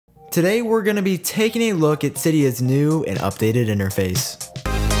Today we're going to be taking a look at Cydia's new and updated interface.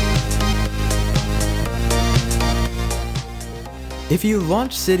 If you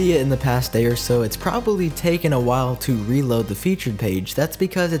launched Cydia in the past day or so, it's probably taken a while to reload the featured page. That's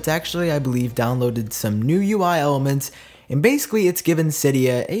because it's actually, I believe, downloaded some new UI elements, and basically it's given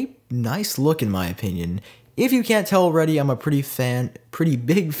Cydia a nice look in my opinion. If you can't tell already, I'm a pretty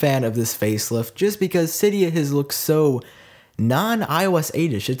big fan of this facelift, just because Cydia has looked so non-iOS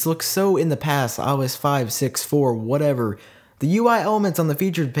 8ish. It's looked so in the past, iOS 5, 6, 4, whatever. The UI elements on the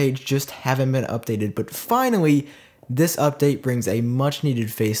featured page just haven't been updated, but finally, this update brings a much needed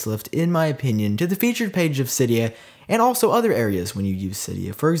facelift, in my opinion, to the featured page of Cydia and also other areas when you use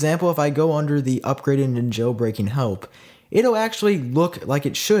Cydia. For example, if I go under the upgraded and jailbreaking help, it'll actually look like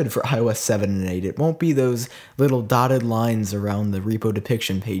it should for iOS 7 and 8. It won't be those little dotted lines around the repo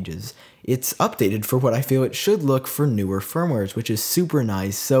depiction pages. It's updated for what I feel it should look for newer firmwares, which is super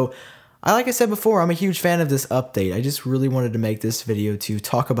nice. So, like I said before, I'm a huge fan of this update. I just really wanted to make this video to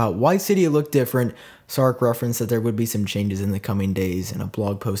talk about why Cydia looked different. Sark referenced that there would be some changes in the coming days in a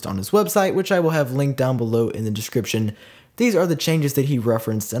blog post on his website, which I will have linked down below in the description. These are the changes that he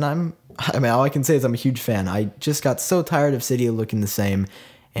referenced, and I mean, all I can say is I'm a huge fan. I just got so tired of Cydia looking the same,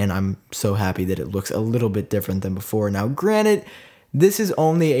 and I'm so happy that it looks a little bit different than before. Now, granted, this is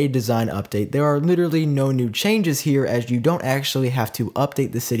only a design update. There are literally no new changes here, as you don't actually have to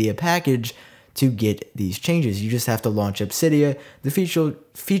update the Cydia package to get these changes. You just have to launch up Cydia. The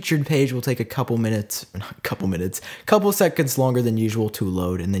featured page will take a couple seconds longer than usual to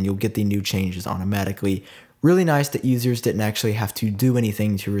load, and then you'll get the new changes automatically. Really nice that users didn't actually have to do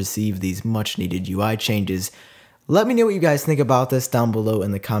anything to receive these much needed UI changes. Let me know what you guys think about this down below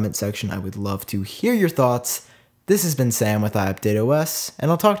in the comment section. I would love to hear your thoughts. This has been Sam with iUpdateOS, and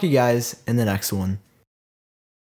I'll talk to you guys in the next one.